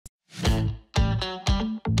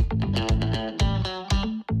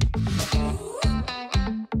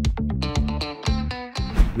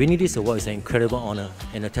Winning this award is an incredible honor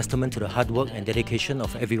and a testament to the hard work and dedication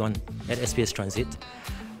of everyone at SBS Transit.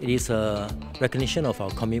 It is a recognition of our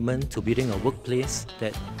commitment to building a workplace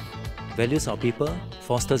that values our people,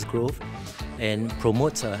 fosters growth, and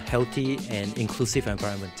promotes a healthy and inclusive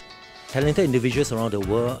environment. Talented individuals around the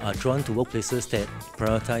world are drawn to workplaces that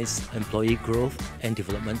prioritize employee growth and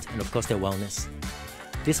development, and of course their wellness.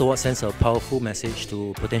 This award sends a powerful message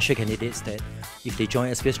to potential candidates that if they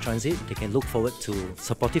join SBS Transit, they can look forward to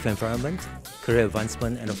supportive environment, career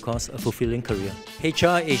advancement, and of course a fulfilling career.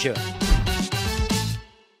 HR Asia.